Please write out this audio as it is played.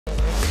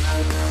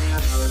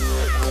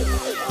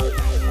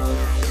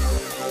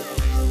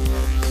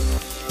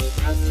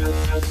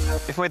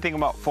If we think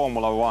about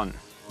Formula One,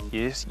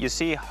 you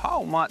see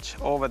how much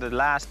over the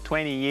last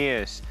 20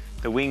 years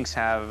the wings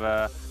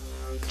have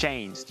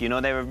changed. You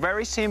know, they were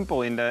very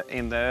simple in the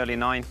early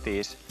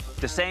 90s.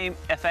 The same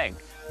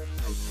effect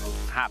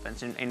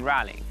happens in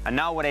rallying. And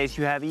nowadays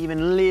you have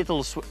even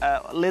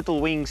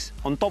little wings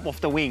on top of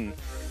the wing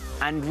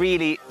and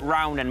really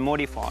round and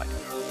modified.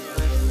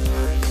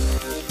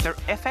 The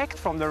effect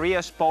from the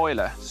rear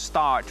spoiler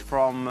starts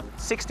from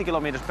 60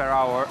 kilometers per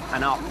hour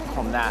and up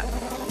from that.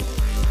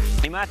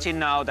 Imagine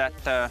now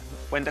that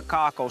when the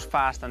car goes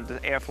fast and the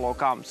airflow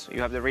comes,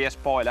 you have the rear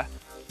spoiler,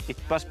 it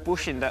was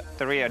pushing the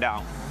rear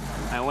down.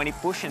 And when it's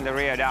pushing the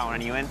rear down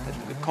and you enter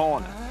the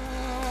corner,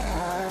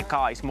 the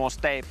car is more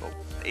stable.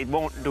 It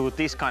won't do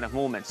this kind of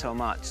movement so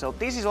much. So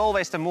this is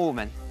always the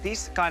movement.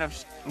 This kind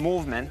of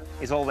movement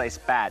is always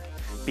bad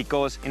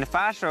because in the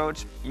fast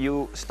roads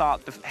you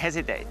start to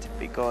hesitate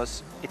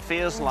because it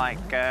feels like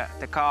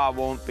the car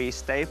won't be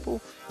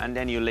stable and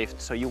then you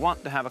lift. So you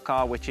want to have a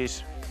car which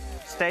is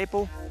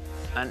stable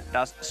and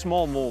does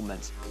small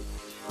movements.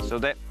 So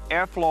the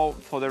airflow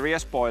for the rear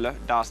spoiler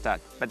does that.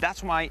 But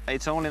that's why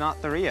it's only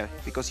not the rear,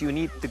 because you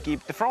need to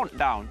keep the front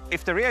down.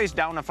 If the rear is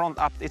down and front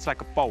up, it's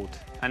like a boat,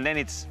 and then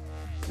it's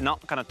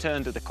not gonna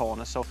turn to the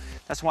corner. So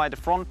that's why the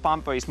front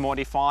bumper is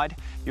modified.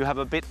 You have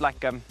a bit like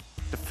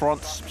the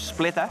front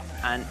splitter,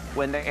 and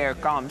when the air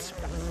comes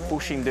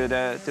pushing to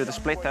the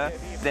splitter,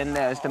 then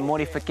there's the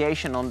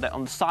modification on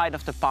the side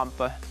of the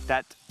bumper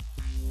that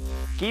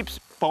keeps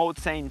both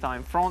same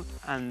time front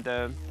and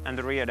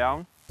the rear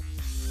down.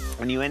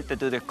 When you enter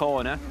to the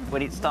corner,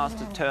 when it starts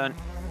to turn,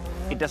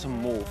 it doesn't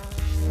move.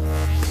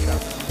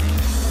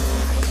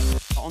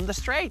 On the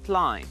straight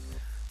line,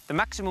 the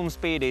maximum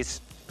speed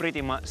is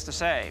pretty much the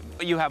same.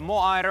 You have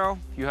more aero,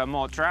 you have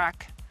more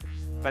track,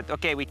 but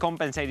okay, we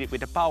compensate it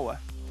with the power.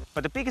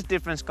 But the biggest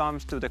difference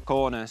comes to the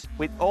corners.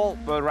 With all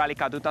World Rally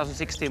Car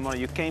 2016 model,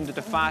 you came to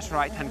the fast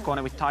right-hand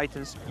corner with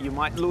Titans, you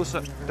might lose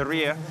the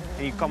rear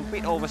and you come a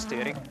bit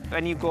oversteering.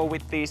 When you go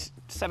with this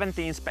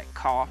 17 spec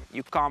car,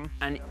 you come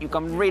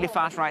really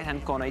fast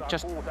right-hand corner, it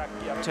just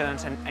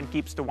turns and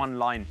keeps the one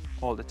line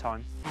all the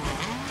time.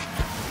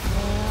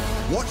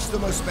 Watch the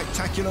most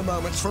spectacular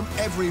moments from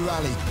every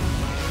rally.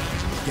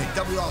 Get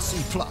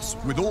WRC Plus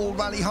with all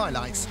rally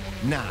highlights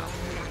now.